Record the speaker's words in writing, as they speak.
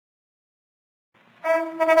The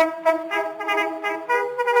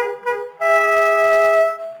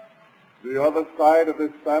other side of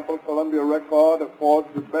this sample Columbia record affords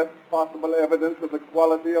the best possible evidence of the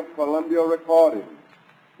quality of Columbia recording.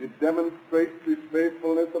 It demonstrates the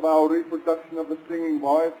faithfulness of our reproduction of the singing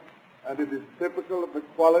voice, and it is typical of the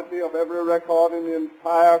quality of every record in the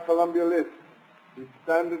entire Columbia list. The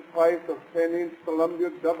standard price of 10-inch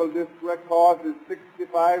Columbia double-disc records is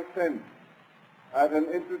 65 cents. As an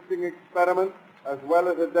interesting experiment, as well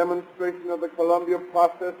as a demonstration of the Columbia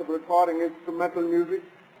process of recording instrumental music,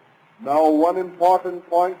 now one important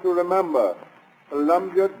point to remember: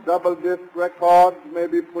 Columbia double-disc records may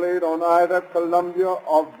be played on either Columbia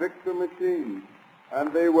or Victor machines,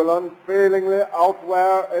 and they will unfailingly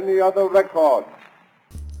outwear any other record.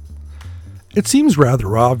 It seems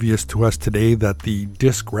rather obvious to us today that the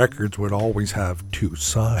disc records would always have two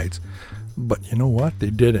sides, but you know what? They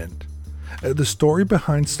didn't. The story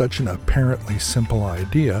behind such an apparently simple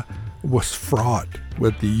idea was fraught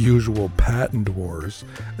with the usual patent wars,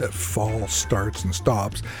 false starts and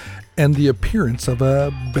stops, and the appearance of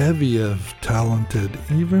a bevy of talented,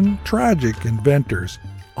 even tragic inventors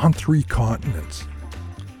on 3 continents.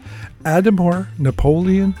 Ademor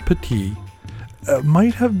Napoleon Petit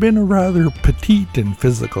might have been a rather petite in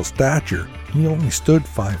physical stature. He only stood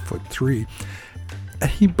 5'3".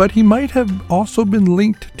 But he might have also been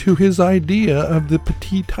linked to his idea of the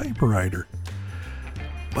Petit typewriter.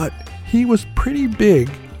 But he was pretty big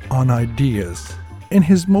on ideas, and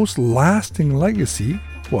his most lasting legacy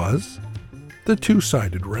was the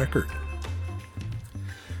two-sided record.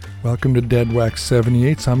 Welcome to Dead Wax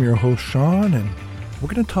 78. I'm your host, Sean, and we're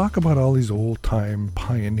going to talk about all these old-time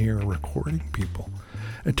pioneer recording people.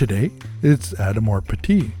 And today, it's Ademor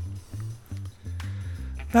Petit.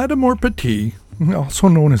 Ademor Petit, also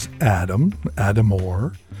known as Adam,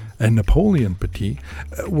 Ademor, and Napoleon Petit,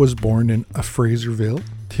 was born in Fraserville,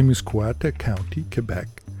 Témiscouata County, Quebec,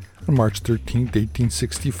 on March 13,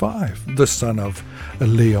 1865, the son of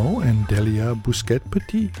Léon and Delia Bousquet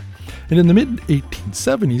Petit. And in the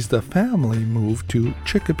mid-1870s, the family moved to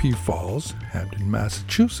Chicopee Falls, Hampton,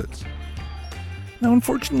 Massachusetts. Now,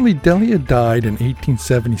 unfortunately, Delia died in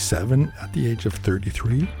 1877 at the age of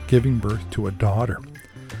 33, giving birth to a daughter.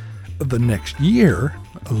 The next year,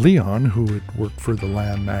 Leon, who had worked for the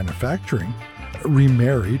land manufacturing,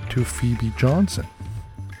 remarried to Phoebe Johnson.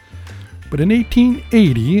 But in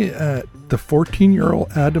 1880, the 14-year-old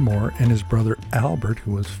Ademor and his brother Albert,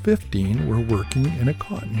 who was 15, were working in a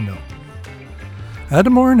cotton mill.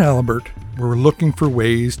 Ademor and Albert were looking for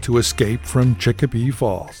ways to escape from Chicopee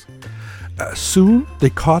Falls. Soon, they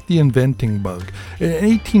caught the inventing bug. In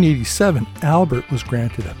 1887, Albert was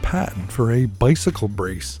granted a patent for a bicycle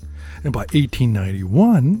brace. And by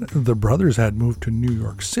 1891, the brothers had moved to New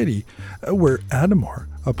York City, where Ademor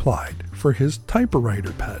applied for his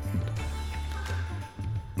typewriter patent.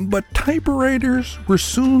 But typewriters were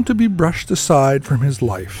soon to be brushed aside from his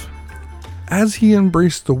life, as he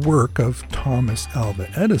embraced the work of Thomas Alva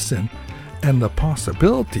Edison and the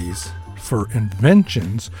possibilities for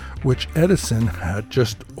inventions which Edison had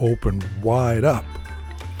just opened wide up.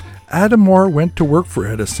 Ademor went to work for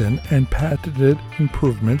Edison and patented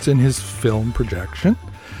improvements in his film projection,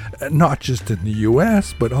 not just in the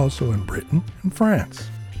US, but also in Britain and France.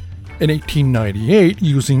 In 1898,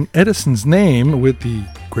 using Edison's name with the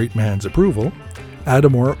great man's approval,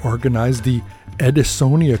 Ademor organized the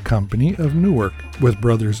Edisonia Company of Newark with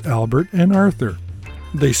brothers Albert and Arthur.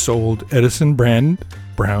 They sold Edison brand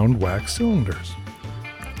brown wax cylinders.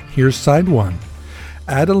 Here's side 1,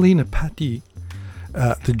 Adelina Patti,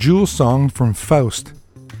 the Jewel song from Faust,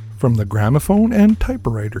 from the Gramophone and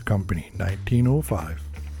Typewriter Company, 1905.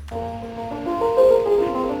 Oh,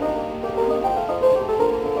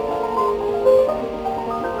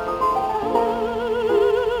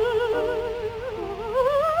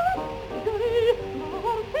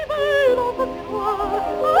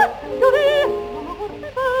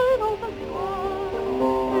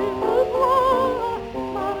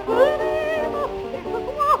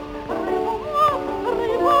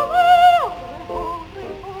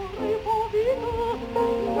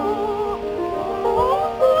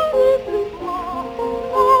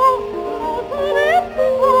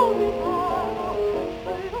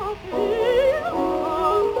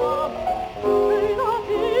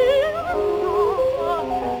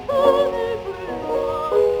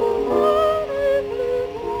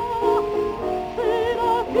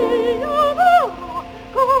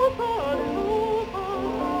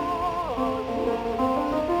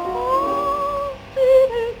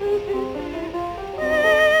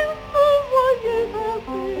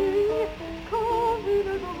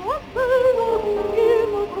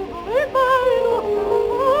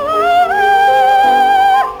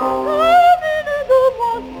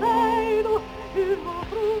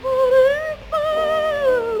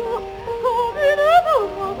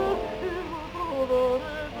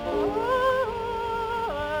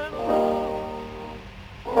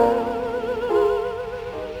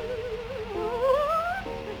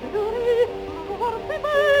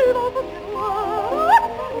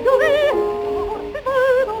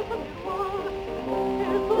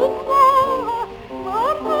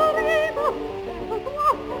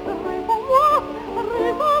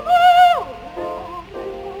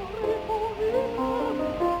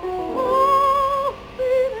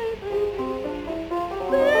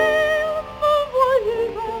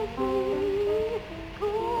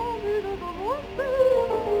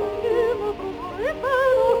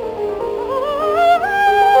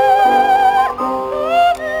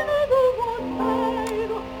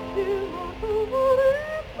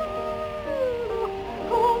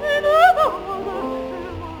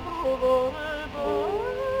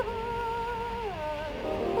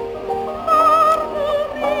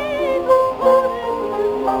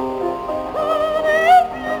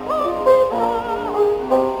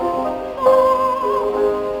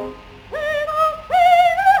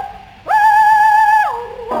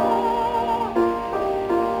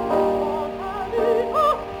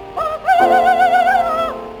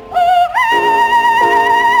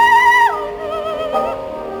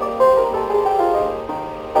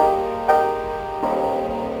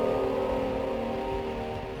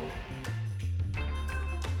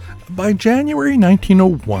 By January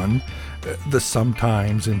 1901, the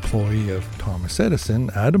sometimes employee of Thomas Edison,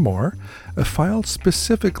 Ademor, filed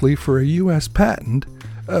specifically for a U.S. patent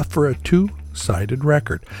for a two-sided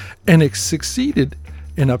record, and it succeeded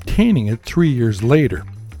in obtaining it 3 years later.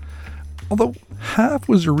 Although half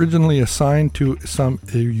was originally assigned to some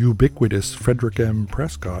ubiquitous Frederick M.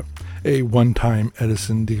 Prescott, a one-time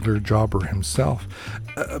Edison dealer jobber himself,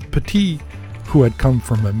 Petit, who had come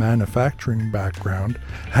from a manufacturing background,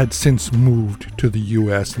 had since moved to the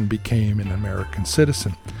U.S. and became an American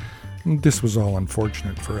citizen. This was all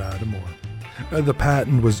unfortunate for Ademor. The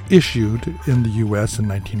patent was issued in the U.S. in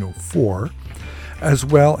 1904, as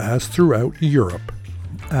well as throughout Europe.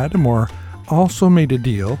 Ademor also made a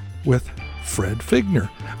deal with Fred Figner,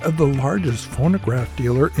 the largest phonograph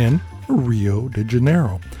dealer in Rio de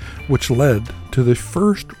Janeiro, which led to the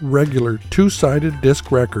first regular two-sided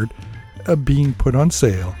disc record being put on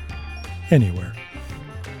sale anywhere.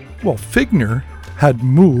 Well, Figner had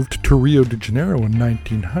moved to Rio de Janeiro in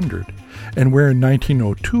 1900, and where in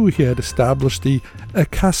 1902 he had established the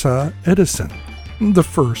Casa Edison, the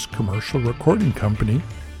first commercial recording company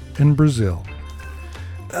in Brazil.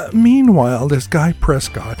 Meanwhile, this guy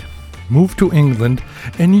Prescott moved to England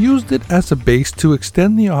and used it as a base to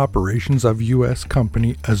extend the operations of U.S.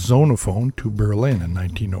 company Zonophone to Berlin in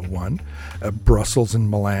 1901, Brussels and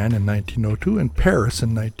Milan in 1902, and Paris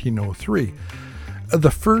in 1903.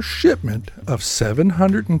 The first shipment of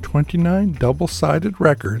 729 double-sided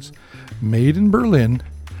records made in Berlin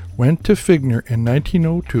went to Figner in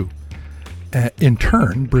 1902. In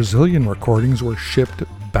turn, Brazilian recordings were shipped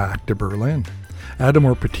back to Berlin.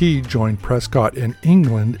 Ademor Petit joined Prescott in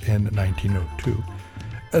England in 1902.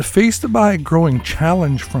 Faced by a growing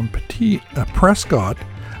challenge from Petit, Prescott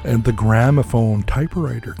and the Gramophone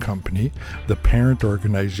Typewriter Company, the parent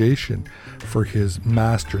organization for his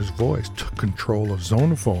master's voice, took control of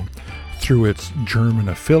Zonophone through its German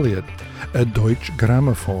affiliate, Deutsche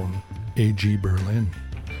Grammophon AG Berlin.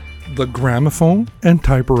 The Gramophone and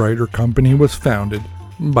Typewriter Company was founded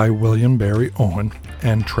by William Barry Owen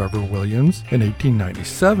and Trevor Williams in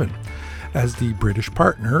 1897 as the British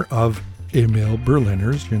partner of Emil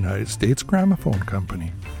Berliner's United States Gramophone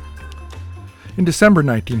Company. In December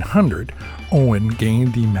 1900, Owen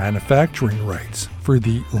gained the manufacturing rights for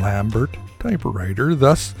the Lambert typewriter,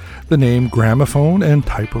 thus the name Gramophone and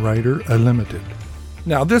Typewriter Limited.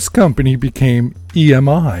 Now this company became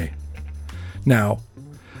EMI. Now,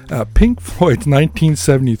 Pink Floyd's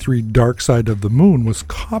 1973 Dark Side of the Moon was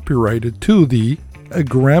copyrighted to the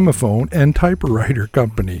Gramophone and Typewriter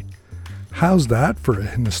Company. How's that for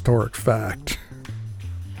an historic fact?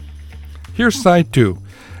 Here's side 2.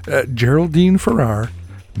 Geraldine Farrar,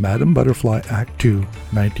 Madame Butterfly, Act 2,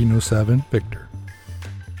 1907, Victor.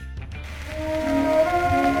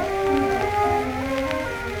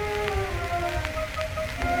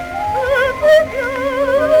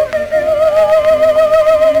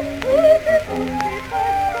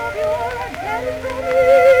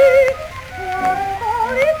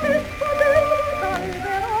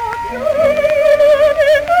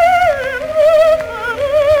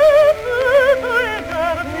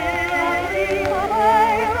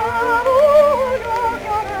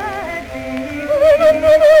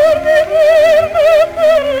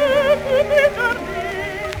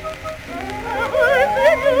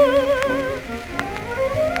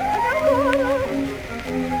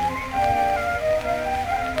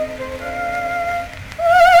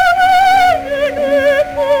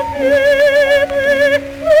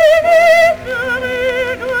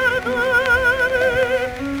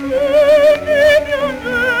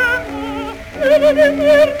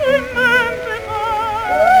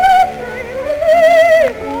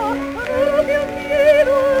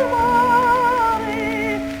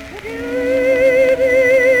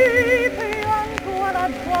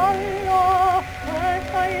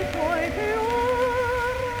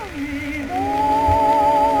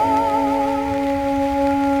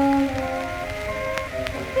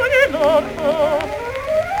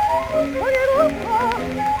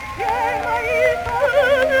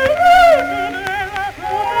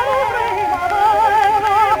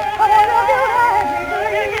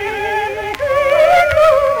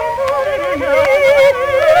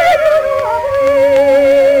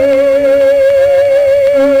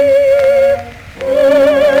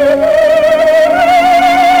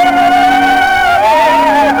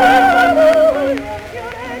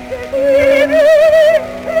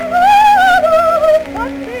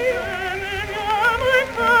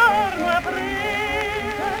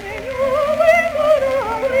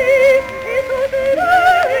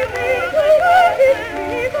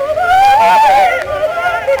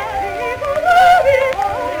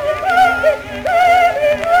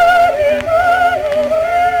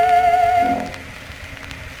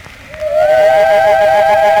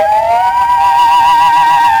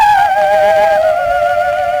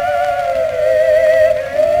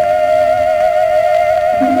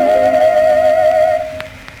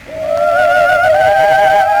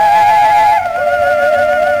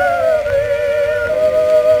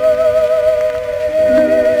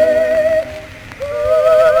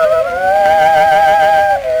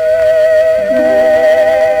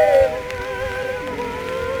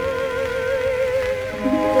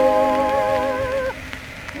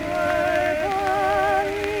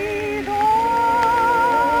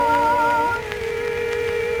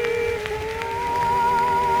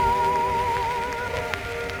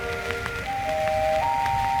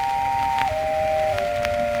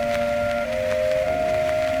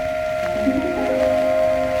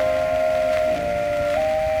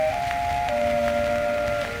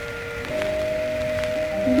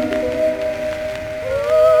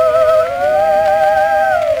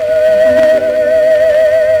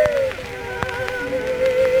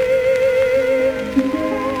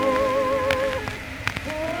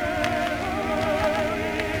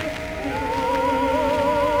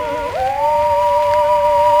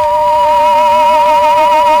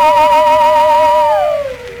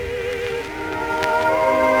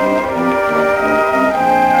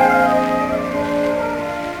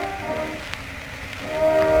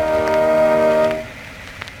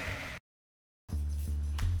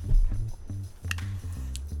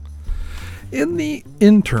 In the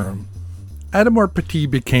interim, Ademor Petit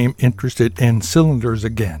became interested in cylinders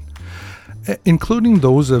again, including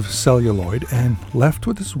those of celluloid, and left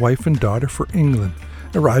with his wife and daughter for England,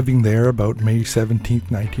 arriving there about May 17,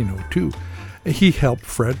 1902. He helped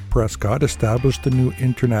Fred Prescott establish the new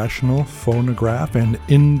International Phonograph and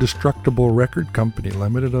Indestructible Record Company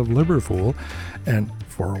Limited of Liverpool, and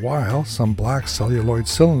for a while some black celluloid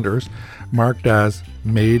cylinders marked as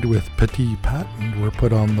made with Petit patent were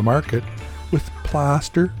put on the market with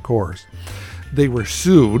plaster cores. They were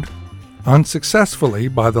sued unsuccessfully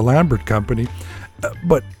by the Lambert Company,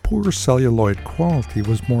 but poor celluloid quality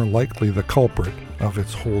was more likely the culprit of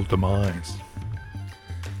its whole demise.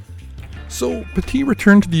 So Petit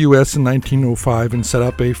returned to the U.S. in 1905 and set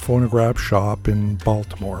up a phonograph shop in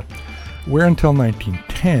Baltimore, where until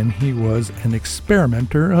 1910 he was an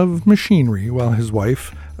experimenter of machinery, while his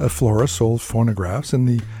wife, Flora, sold phonographs and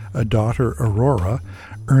the daughter, Aurora,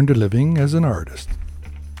 earned a living as an artist.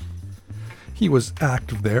 He was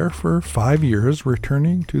active there for 5 years,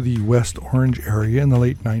 returning to the West Orange area in the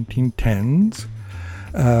late 1910s,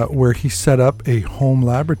 where he set up a home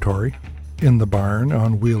laboratory in the barn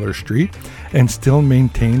on Wheeler Street and still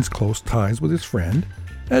maintains close ties with his friend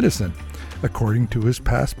Edison, according to his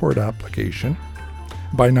passport application.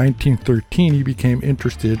 By 1913, he became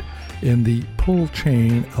interested in the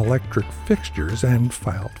pull-chain electric fixtures and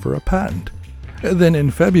filed for a patent. Then in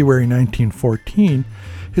February 1914,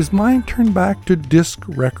 his mind turned back to disc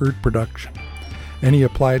record production, and he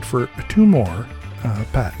applied for 2 more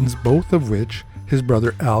patents, both of which his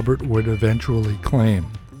brother Albert would eventually claim.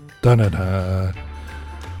 Da-da-da.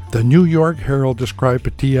 The New York Herald described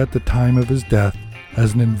Petit at the time of his death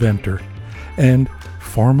as an inventor and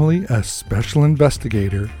formerly a special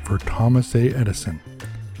investigator for Thomas A. Edison.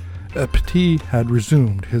 Petit had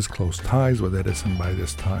resumed his close ties with Edison by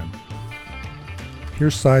this time.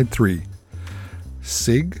 Here's side 3.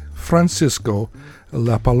 Sig Francisco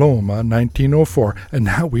La Paloma, 1904. And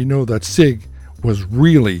now we know that Sig was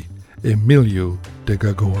really Emilio de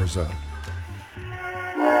Gagorza.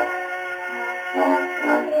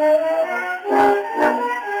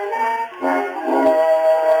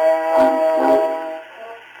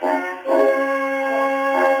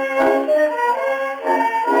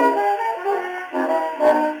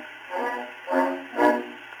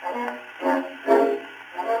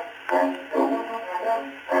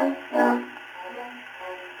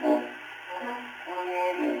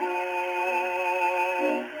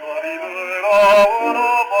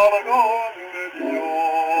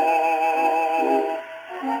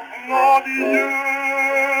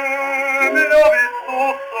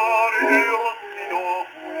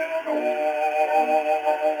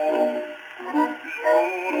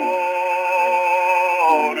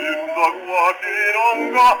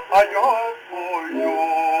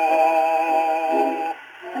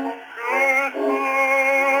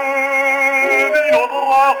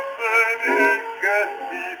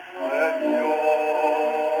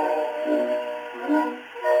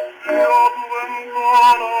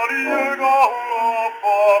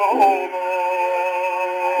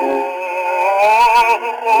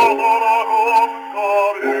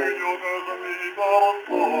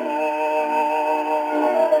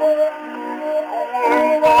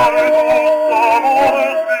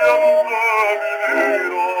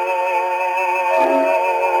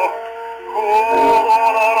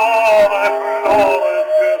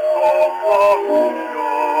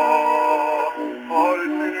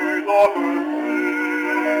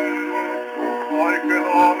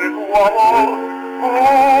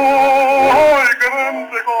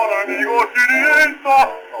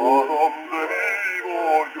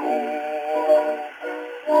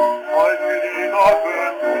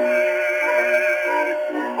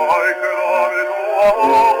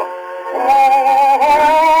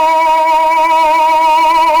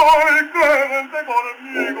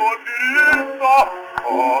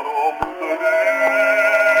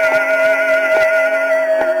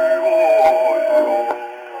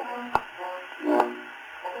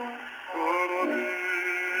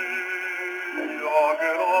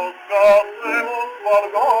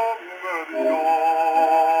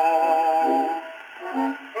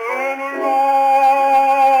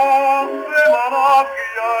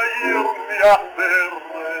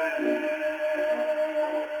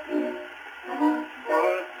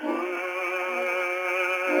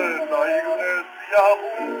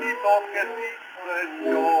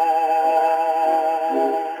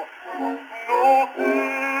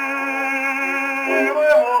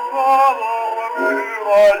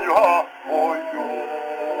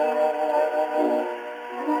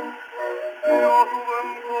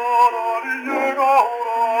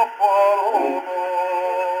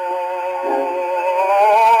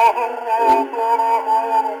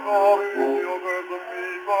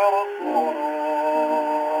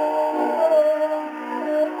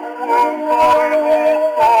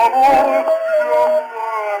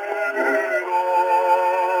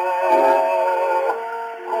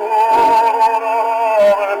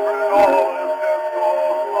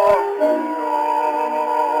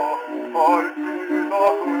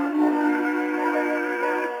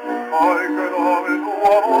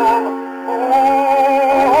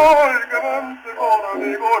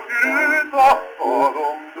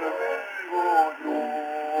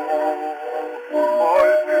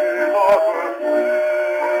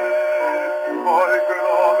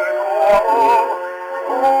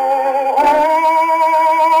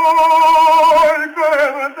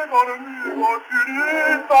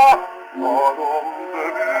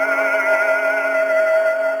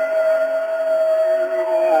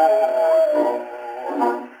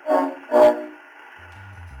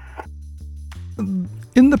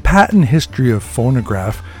 In the patent history of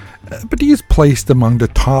phonograph, Petit is placed among the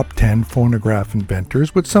top 10 phonograph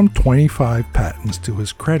inventors with some 25 patents to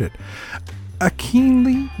his credit. A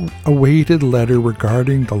keenly awaited letter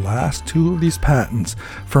regarding the last two of these patents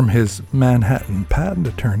from his Manhattan patent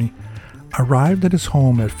attorney arrived at his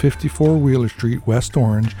home at 54 Wheeler Street, West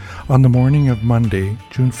Orange, on the morning of Monday,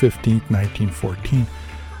 June 15, 1914.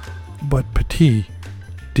 But Petit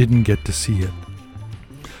didn't get to see it.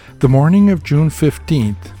 The morning of June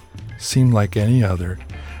 15th seemed like any other,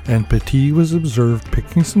 and Petit was observed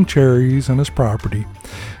picking some cherries on his property.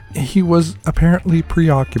 He was apparently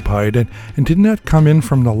preoccupied and did not come in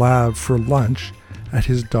from the lab for lunch at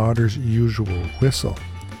his daughter's usual whistle.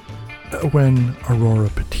 When Aurora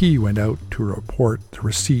Petit went out to report the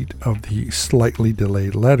receipt of the slightly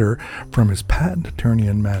delayed letter from his patent attorney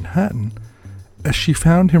in Manhattan, she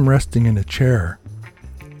found him resting in a chair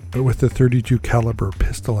with a .32 caliber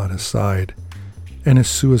pistol at his side and a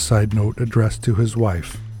suicide note addressed to his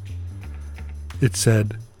wife. It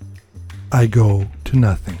said, "I go to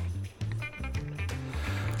nothing."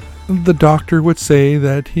 The doctor would say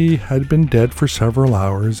that he had been dead for several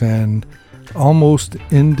hours, and almost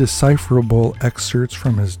indecipherable excerpts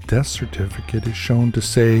from his death certificate is shown to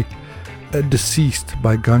say, "deceased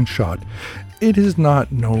by gunshot." It is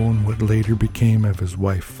not known what later became of his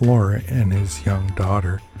wife Flora and his young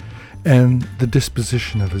daughter, and the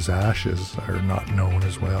disposition of his ashes are not known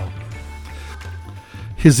as well.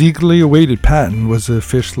 His eagerly awaited patent was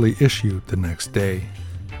officially issued the next day.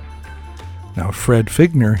 Now, Fred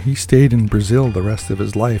Figner, he stayed in Brazil the rest of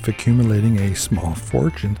his life, accumulating a small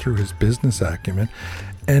fortune through his business acumen,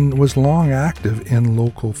 and was long active in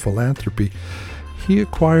local philanthropy. He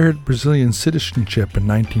acquired Brazilian citizenship in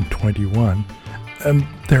 1921, and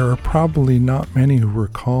there are probably not many who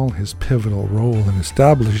recall his pivotal role in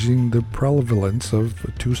establishing the prevalence of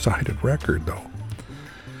a two-sided record, though.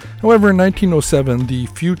 However, in 1907, the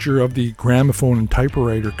future of the gramophone and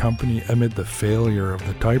typewriter company amid the failure of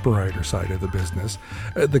the typewriter side of the business,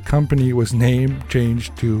 the company was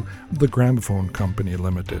changed to the Gramophone Company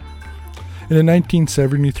Limited. And in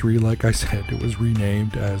 1973, like I said, it was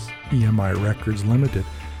renamed as EMI Records Limited,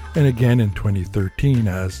 and again in 2013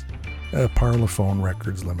 as Parlophone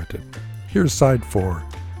Records Limited. Here's side 4,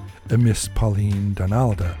 Miss Pauline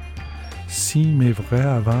Donalda, Si mais vrai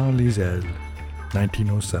avant les ailes,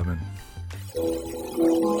 1907.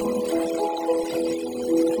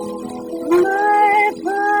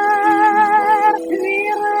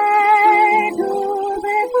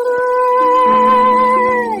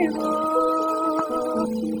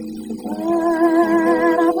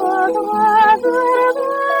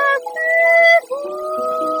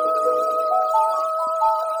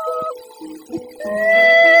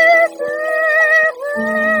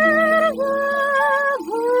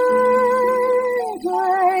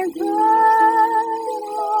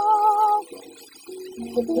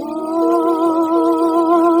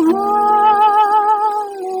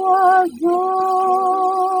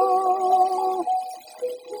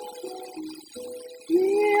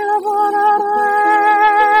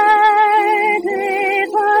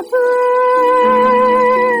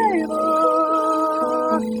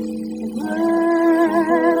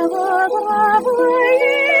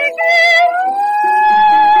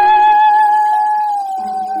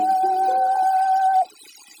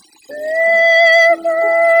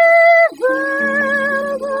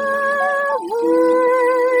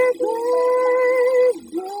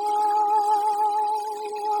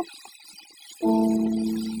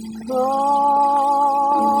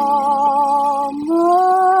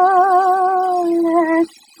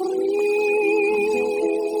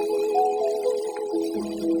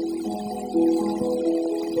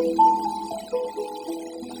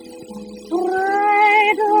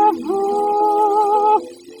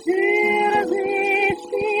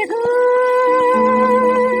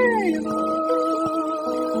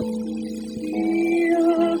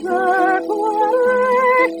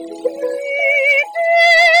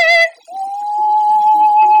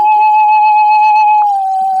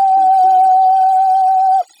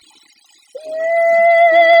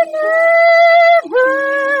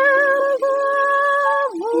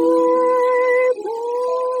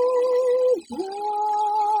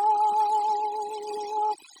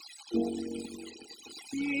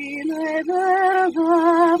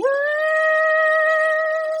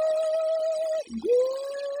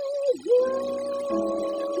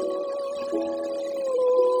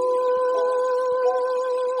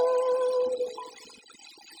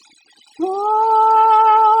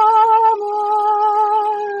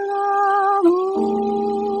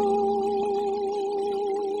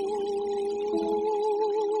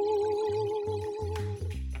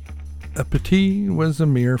 Petit was a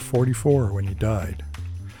mere 44 when he died.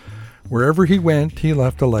 Wherever he went, he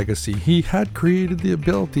left a legacy. He had created the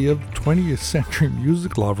ability of 20th century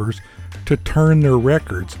music lovers to turn their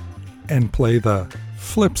records and play the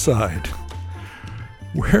flip side.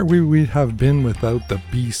 Where would we have been without the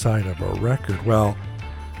B-side of a record? Well,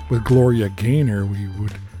 with Gloria Gaynor, we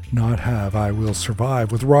would not have I Will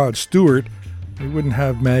Survive. With Rod Stewart, we wouldn't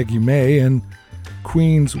have Maggie May, and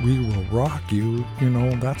Queen's We Will Rock You,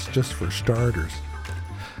 that's just for starters.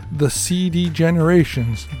 The CD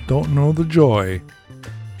generations don't know the joy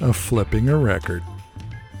of flipping a record.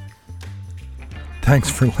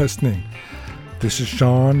 Thanks for listening. This is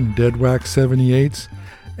Sean, Deadwax 78s,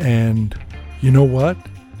 and you know what?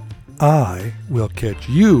 I will catch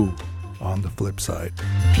you on the flip side.